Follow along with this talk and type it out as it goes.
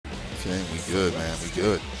Okay, we good, man. We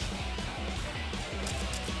good.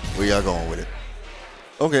 Where y'all going with it?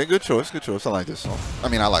 Okay, good choice. Good choice. I like this song. I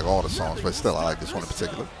mean, I like all the songs, but still, I like this one in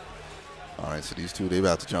particular. All right, so these two, they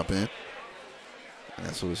about to jump in. And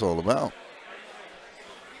that's what it's all about.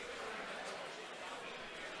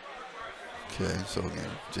 Okay, so again,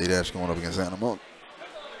 Jdash going up against Animonk.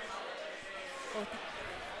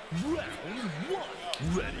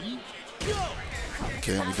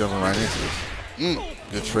 Okay, we jumping right into this.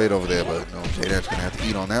 Good trade over there, but no, Jdash gonna have to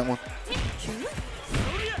eat on that one.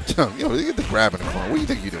 You know, you get the grab in the corner. What do you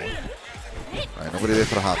think you're doing? All right, nobody there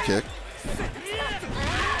for the hop kick.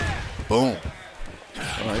 Boom.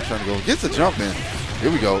 All right, trying to go. Gets the jump in.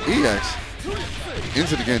 Here we go. EX.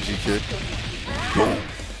 Into the Genji kick. Boom.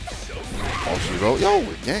 Oh, she rolled. Yo,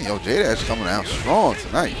 again, Jdash coming out strong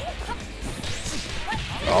tonight.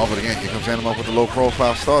 Oh, but again, here comes Animonk with the low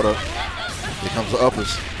profile startup. Here comes the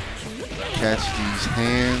uppers. Catch these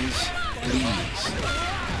hands, please.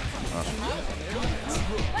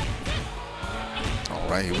 All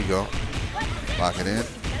right, here we go. Lock it in.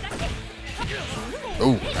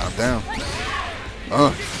 Oh, got him down.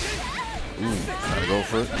 Trying to go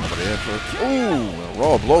for it. Over there first. Ooh, a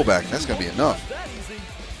raw blowback. That's going to be enough.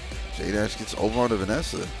 Jdash gets over on the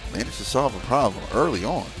Vanessa. Managed to solve a problem early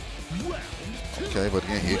on. Okay, but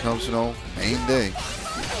again, here comes, main day.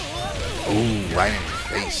 Ooh, right in the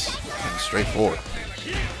face. And straight forward.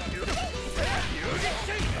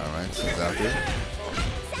 All right, so he's out there.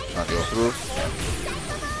 Trying to go through.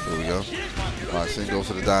 Here we go. All right, Sin goes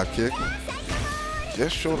to the dive kick.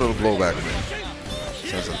 Just short of the blowback, man.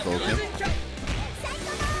 Sends a goal kick.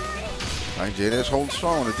 All right, Jdash holding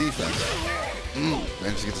strong on the defense.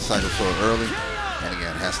 Managed to get the cycle sword early. And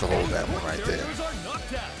again, has to hold that one right there.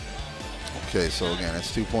 Okay, so again,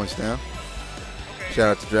 that's 2 points down. Shout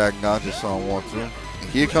out to Dragon God, just saw him walk through. And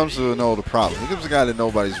here comes the problem. Here comes a guy that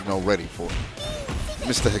nobody's ready for.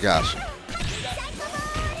 Mr. Higashi.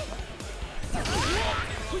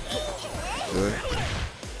 Good.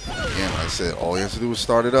 Again, like I said, all he has to do is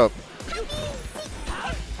start it up.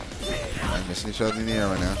 Right, missing each other in the air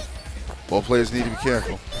right now. Both players need to be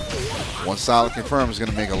careful. One solid confirm is going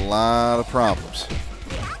to make a lot of problems.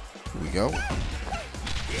 Here we go.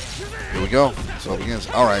 Here we go. So it begins.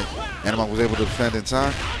 All right. Animonk was able to defend in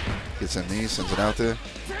time. Gets in knees, sends it out there.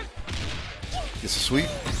 Gets a sweep.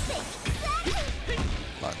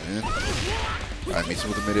 Lock it in. All right, meets him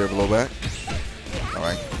with the mid-air blowback. All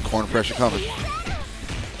right, corner pressure coming.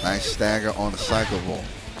 Nice stagger on the cycle ball.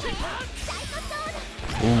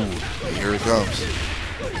 Ooh, here it comes.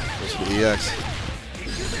 Goes for EX.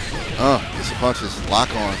 Gets the punches, lock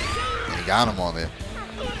on, and he got him on there.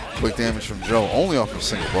 Quick damage from Joe, only off of a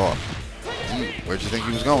single bar. Where'd you think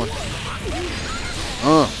he was going?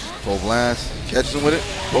 Full blast, catches him with it,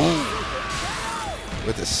 boom.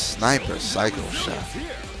 With the sniper cycle shot.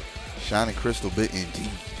 Shining crystal bit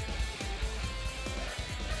indeed.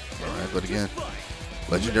 All right, but again,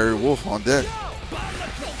 legendary wolf on deck.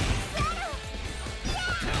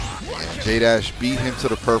 And Jdash beat him to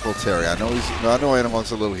the purple Terry. I know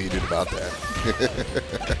Animonk's a little heated about that.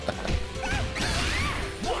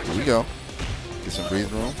 Here we go. Get some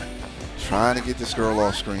breathing room. Trying to get this girl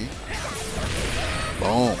off screen.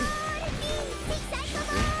 Boom.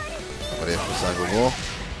 Over there for cycle ball.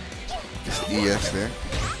 Gets the EX there.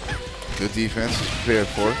 Good defense. Is prepared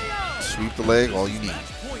for it. Sweep the leg. All you need.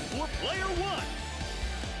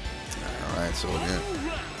 All right. So again,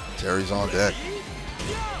 Terry's on deck.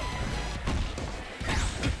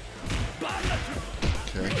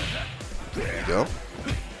 Okay. There you go.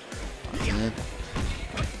 Again.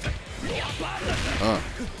 Alright,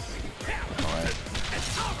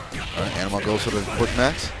 Animonk goes for the quick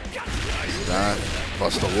max. Got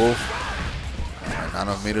Buster Wolf. Alright, not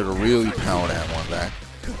enough meter to really power that one back.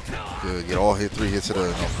 Good, get all 3 hits of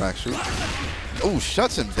the crack shoot. Oh,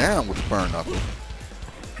 shuts him down with the burn knuckle.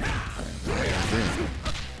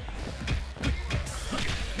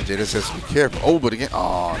 Jdash says to be careful. Oh, but again,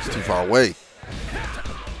 it's too far away.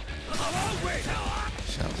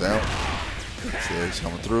 Shouts out. See, he's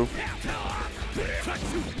coming through.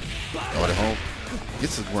 Got it home.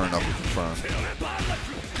 Gets his burn knuckle confirmed.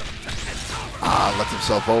 Left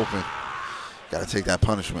himself open. Got to take that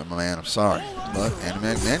punishment, my man. I'm sorry. But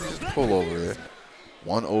Animonk manages to pull over there.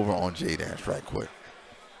 1 over on Jdash right quick.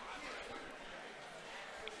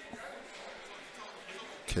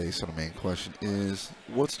 Okay, so the main question is,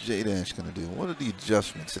 what's Jdash going to do? What are the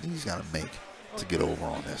adjustments that he's got to make to get over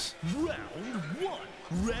on this? Round 1.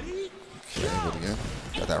 Ready? Okay, but again,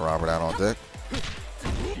 got that Robert out on deck.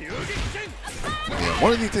 Yeah,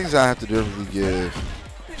 one of the things I have to definitely give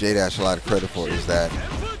Jdash a lot of credit for is that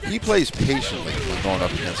he he plays patiently when going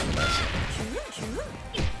up against Vanessa.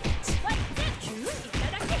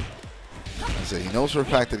 I say he knows for a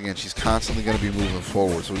fact that again she's constantly going to be moving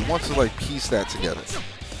forward, so he wants to like piece that together.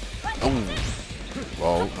 Oh,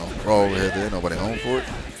 roll, no, roll over here. There, nobody home for it.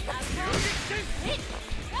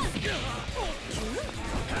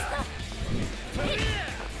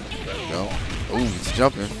 There we go. Oh, it's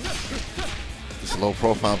jumping. It's low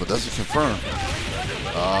profile, but doesn't confirm.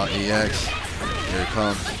 EX. Here it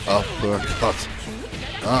comes. Uppercut.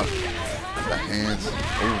 The hands.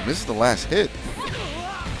 Oh, misses the last hit.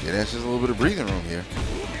 Yeah, that's just a little bit of breathing room here.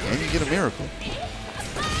 Can you get a miracle?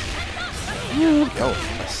 Yo,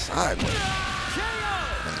 from the side.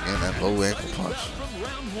 And again, that low ankle punch.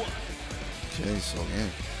 Okay, so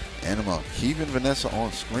again, Animonk keeping Vanessa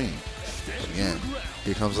on screen. But again,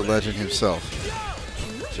 here comes the legend himself,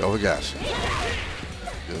 Jdash.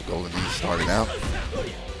 Good golden knee started out.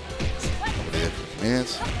 Over there for the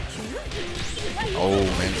commands. Oh,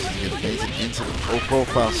 man, this is getting painted into the low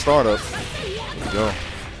profile startup. There we go.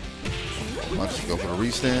 Punch, go for the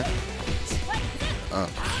restand.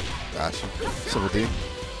 Gotcha. Simple D.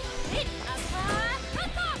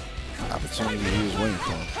 Opportunity he was waiting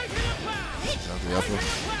for him. He's out the upper.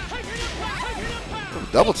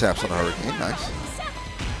 Double taps on the Hurricane, nice.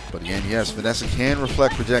 But again, yes, Vanessa can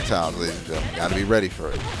reflect projectiles, ladies and gentlemen. Got to be ready for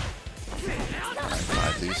it. Alright,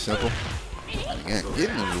 5D, simple. And again,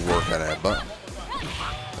 getting him to work out of that button.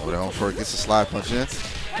 Over there home for it, gets the slide punch in.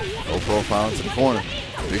 Low profile into the corner.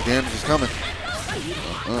 Big damage is coming.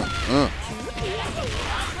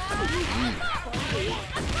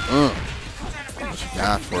 What you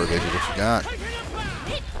got for it, baby? What you got?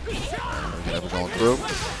 We're going through.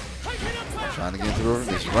 Trying to get through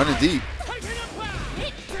her. He's running deep.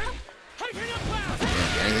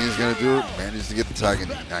 Anything he's going to do, manages to get the Tiger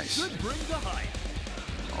knee. Nice.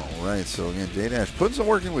 All right, so again, Jdash putting some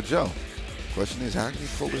work in with Joe. Question is, how can he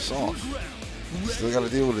pull this off? Still got to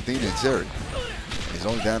deal with Athena and Terry. He's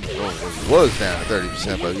only down to, he was down to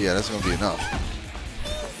 30%, but yeah, that's going to be enough.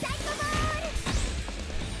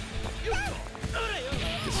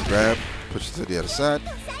 Gets the grab, pushes to the other side.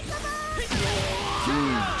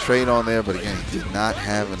 Trade on there, but again, he did not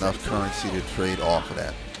have enough currency to trade off of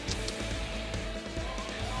that.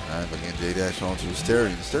 All right, but again, Jdash onto his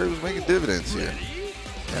Terry, and Terry was making dividends here.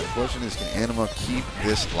 And the question is, can Animonk keep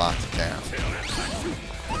this locked down?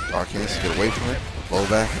 Dark Hands to get away from it.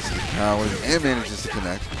 Blowback, has to get power, and manages to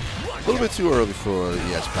connect. A little bit too early for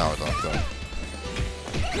ES power dunk, though.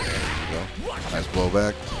 There you go. Nice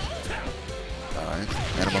blowback. All right,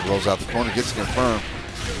 Animonk rolls out the corner, gets it confirmed.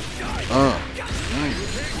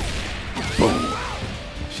 Boom.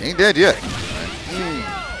 She ain't dead yet. Right.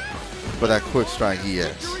 But that quick strike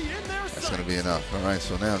EX. That's going to be enough. All right,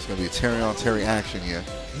 so now it's going to be a Terry on Terry action here.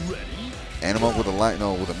 Animonk with a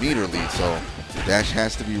with a meter lead, so Dash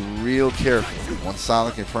has to be real careful. One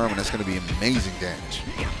solid confirm, and that's going to be amazing damage.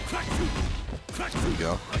 There we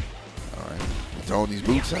go. All right, throwing these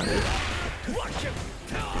boots out here.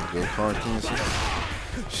 Good card cancel.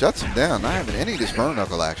 Shuts him down. Not having any of this burn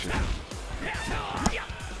knuckle action.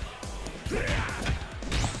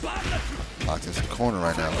 Locked into the corner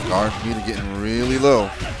right now. The guard meter getting really low. All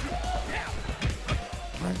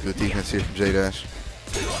right, good defense here from Jdash.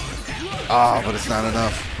 But it's not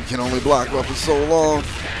enough. He can only block up for so long.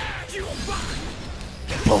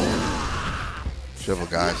 Boom. Triple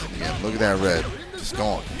guys again. Look at that red. Just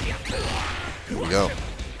gone. Here we go.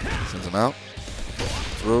 Sends him out.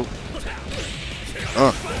 Through.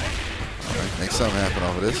 All right, make something happen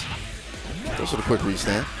off of this. Goes for the quick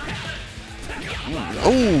restand.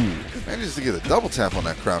 Oh, manages to get a double tap on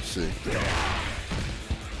that crouch C.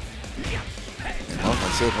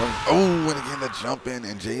 And again the jump in,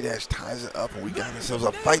 and Jdash ties it up, and we got ourselves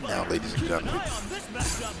a fight now, ladies and gentlemen.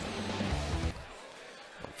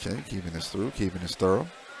 Okay, keeping this through, keeping this thorough.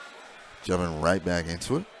 Jumping right back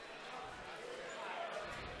into it.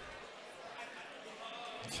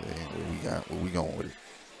 Okay, what we got? Where we going with it?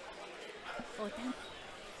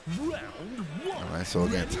 All right, so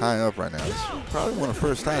again, tie up right now. This is probably one of the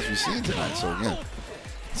first times we've seen tonight. So again,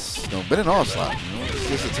 it's been an onslaught. It's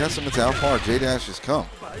just a testament to how far Jdash has come.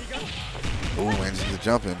 Oh, manages to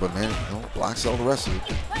jump in, but man, blocks all the rest of it.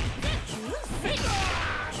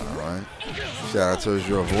 All right. Shout out to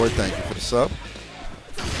your Void. Thank you for the sub.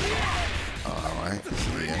 All right.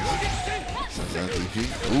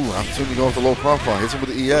 Ooh, opportunity to go with the low profile. Hits him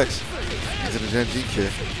with the EX. Into the Gen G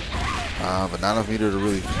kick. But not enough meter to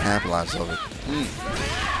really capitalize of it.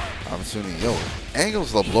 Opportunity. Yo,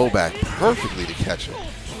 angles the blowback perfectly to catch it.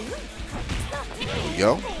 There we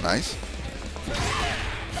go. Nice.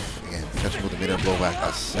 Again, catch him with the mid-air blowback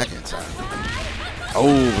a second time.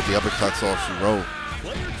 Oh, with the uppercuts off she wrote.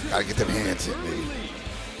 Gotta get them hands in, baby.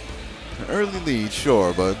 An early lead,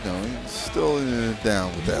 sure, but no, he's still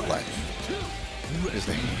down with that life. There's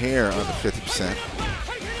the hair under 50%.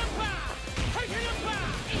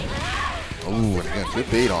 Oh, and again, good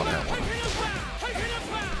bait on that one.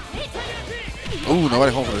 Oh,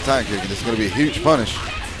 nobody home for the time kick, and this is going to be a huge punish.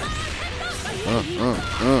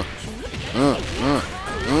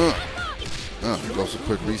 Goes a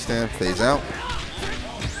quick restand, fades out.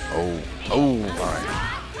 Oh, all right.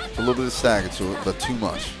 A little bit of stagger to it, but too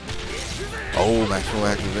much. Oh, maximum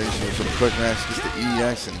activation for the quick mash, gets the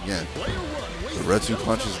EX, and again, the red 2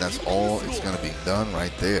 punches, that's all it's going to be done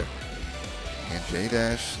right there. And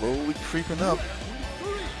Jdash slowly creeping up.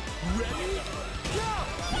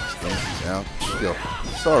 Stances out. Yo,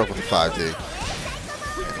 start off with the 5D.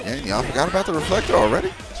 And again, y'all forgot about the reflector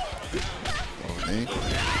already? Over knee.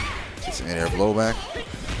 Gets some in-air blowback.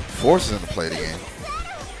 Forces him to play the game.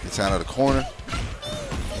 Gets out of the corner.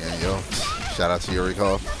 And yo, shout out to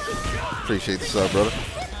Yurikov. Appreciate the sub, brother.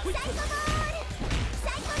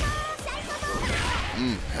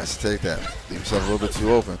 Has to take that. Leave himself a little bit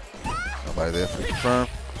too open. Nobody there for the confirm.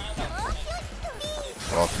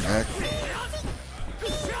 Off the neck.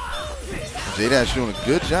 Jdash doing a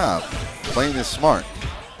good job playing this smart.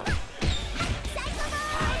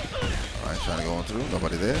 All right, trying to go on through.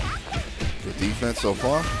 Nobody there. Good defense so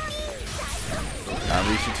far. Not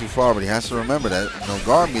reaching too far, but he has to remember that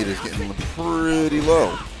guard meter is getting pretty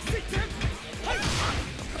low.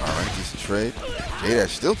 All right, decent trade. Jdash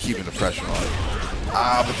still keeping the pressure on.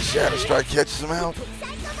 But the shadow strike catches him out.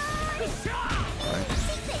 All right,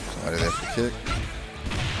 somebody there for the kick.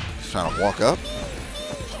 He's trying to walk up.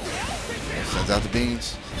 Sends out the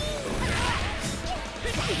beans.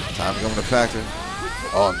 Time to come into factor.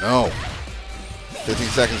 Oh no. 15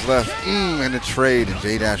 seconds left. And the trade, and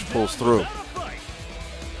Jdash pulls through.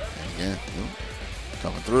 And again,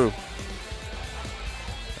 coming through.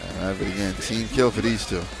 All right, but again, team kill for these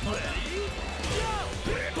two.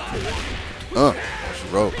 She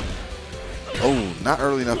wrote. Oh, not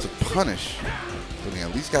early enough to punish. But he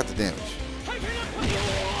at least got the damage.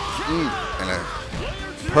 And a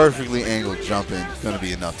perfectly angled jump in is going to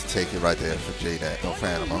be enough to take it right there for Jdash. No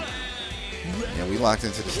Animonk. Yeah, we locked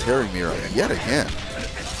into this tearing mirror yet again.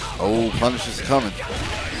 Oh, punish is coming.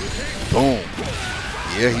 Boom.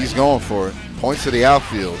 Yeah, he's going for it. Points to the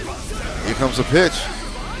outfield. Here comes a pitch.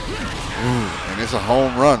 And it's a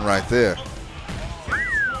home run right there.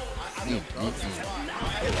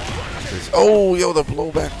 Oh, yo, the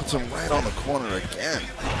blowback puts him right on the corner again.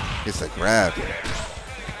 Gets that grab.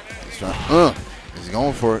 He's trying. He's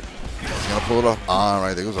going for it. He's going to pull it off. All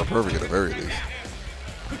right, there goes a perfect at the very least.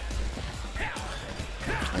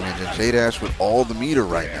 And then Jdash with all the meter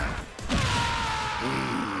right now.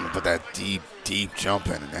 But that deep jump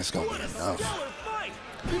in, and that's going to be enough.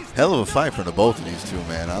 Hell of a fight for the both of these two,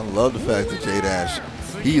 man. I love the fact that Jdash,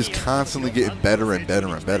 he is constantly getting better and better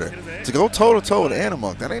and better. To go toe-to-toe with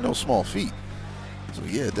Animonk, that ain't no small feat. So,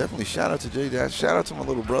 yeah, definitely shout out to Jdash. Shout out to my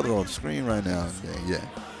little brother on the screen right now. Yeah.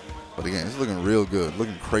 But, again, it's looking real good.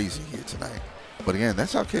 Looking crazy here tonight. But, again,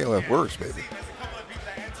 that's how KOF works, baby.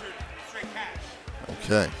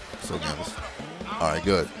 Okay. So, again, all right,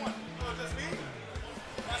 good.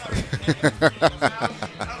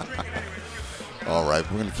 All right,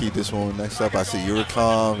 we're going to keep this one. Next up, I see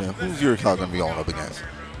Yurikov. And who's Yurikov going to be going up against?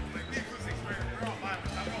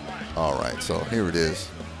 All right, so here it is.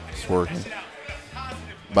 It's working.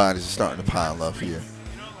 Bodies are starting to pile up here.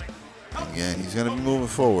 And again, he's going to be moving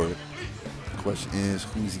forward. The question is,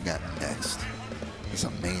 who's he got next? That's the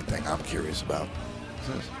main thing I'm curious about.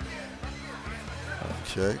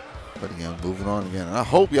 Okay. But again, moving on again. And I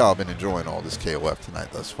hope y'all been enjoying all this KOF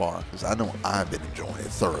tonight thus far, because I know I've been enjoying it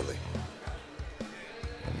thoroughly.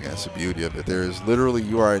 And again, that's the beauty of it. There is literally,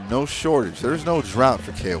 you are at no shortage. There's no drought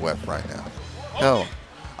for KOF right now. Hell,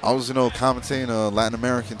 I was, commentating a Latin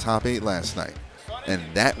American top 8 last night, and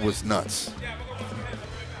that was nuts.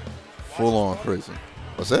 Full on crazy.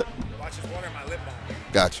 What's that?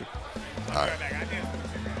 Got you. All right.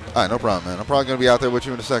 All right, no problem, man. I'm probably going to be out there with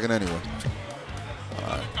you in a second anyway. All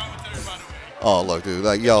right. Oh, look, dude.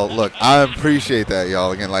 Like, yo, look, I appreciate that,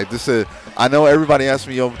 y'all. Again, like, this is, I know everybody asks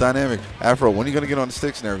me, yo, Dynamic, Afro, when are you going to get on the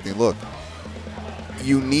sticks and everything? Look,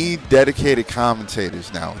 you need dedicated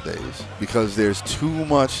commentators nowadays because there's too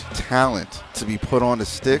much talent to be put on the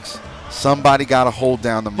sticks. Somebody got to hold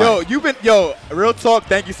down the mic. Yo, real talk,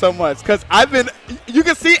 thank you so much. Because you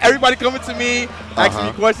can see everybody coming to me, asking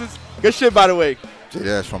me questions. Good shit, by the way.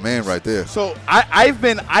 Jdash, my man right there. So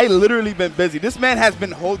I literally been busy. This man has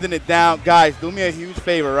been holding it down. Guys, do me a huge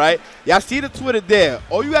favor, right? Y'all see the Twitter there.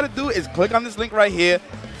 All you got to do is click on this link right here.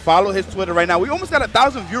 Follow his Twitter right now. We almost got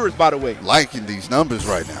 1,000 viewers, by the way. Liking these numbers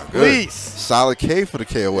right now. Good. Please. Solid K for the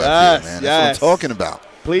KOF here, Yes, man. That's yes. what I'm talking about.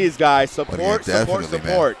 Please, guys, support, Yeah, support, definitely,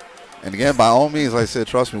 support. man. And again, by all means, like I said,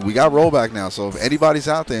 trust me, we got rollback now. So if anybody's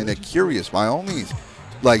out there and they're curious, by all means,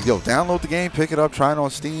 like, yo, download the game, pick it up, try it on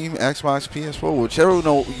Steam, Xbox, PS4, whichever.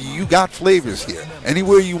 No, you got flavors here.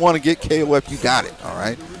 Anywhere you want to get KOF, you got it, all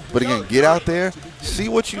right? But again, get out there, see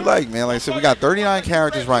what you like, man. Like I said, we got 39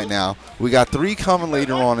 characters right now. We got 3 coming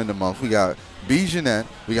later on in the month. We got B. Jeanette,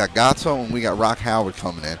 we got Gato, and we got Rock Howard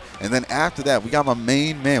coming in. And then after that, we got my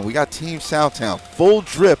main man. We got Team Southtown, full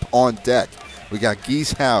drip on deck. We got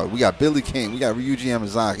Geese Howard, we got Billy King, we got Ryuji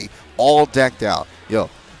Yamazaki, all decked out. Yo,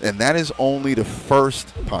 and that is only the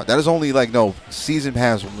first part. That is only, like, no, Season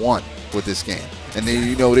Pass 1 with this game. And then,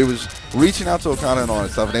 you know, they was reaching out to Okada and all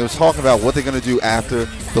that stuff, and they was talking about what they're going to do after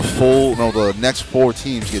the full, the next 4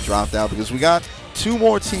 teams get dropped out, because we got 2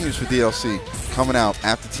 more teams for DLC coming out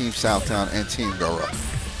after Team Southtown and Team Goro.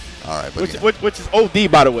 All right, but Which is OD,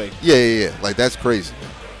 by the way. Yeah. Like, that's crazy.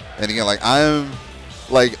 And again, like,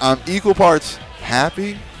 I'm equal parts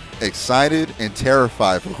happy, excited, and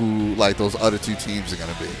terrified for who, like, those other 2 teams are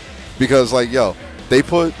going to be. Because, like, yo, they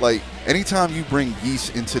put, like, anytime you bring Geese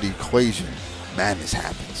into the equation, madness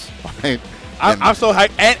happens. Right? I'm so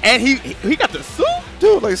hyped. And he got the suit?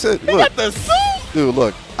 Dude, like I said, He look. got the suit? Dude,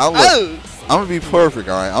 look. I'm going to be perfect,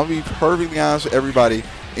 all right? I'm going to be perfectly honest with everybody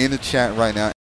in the chat right now.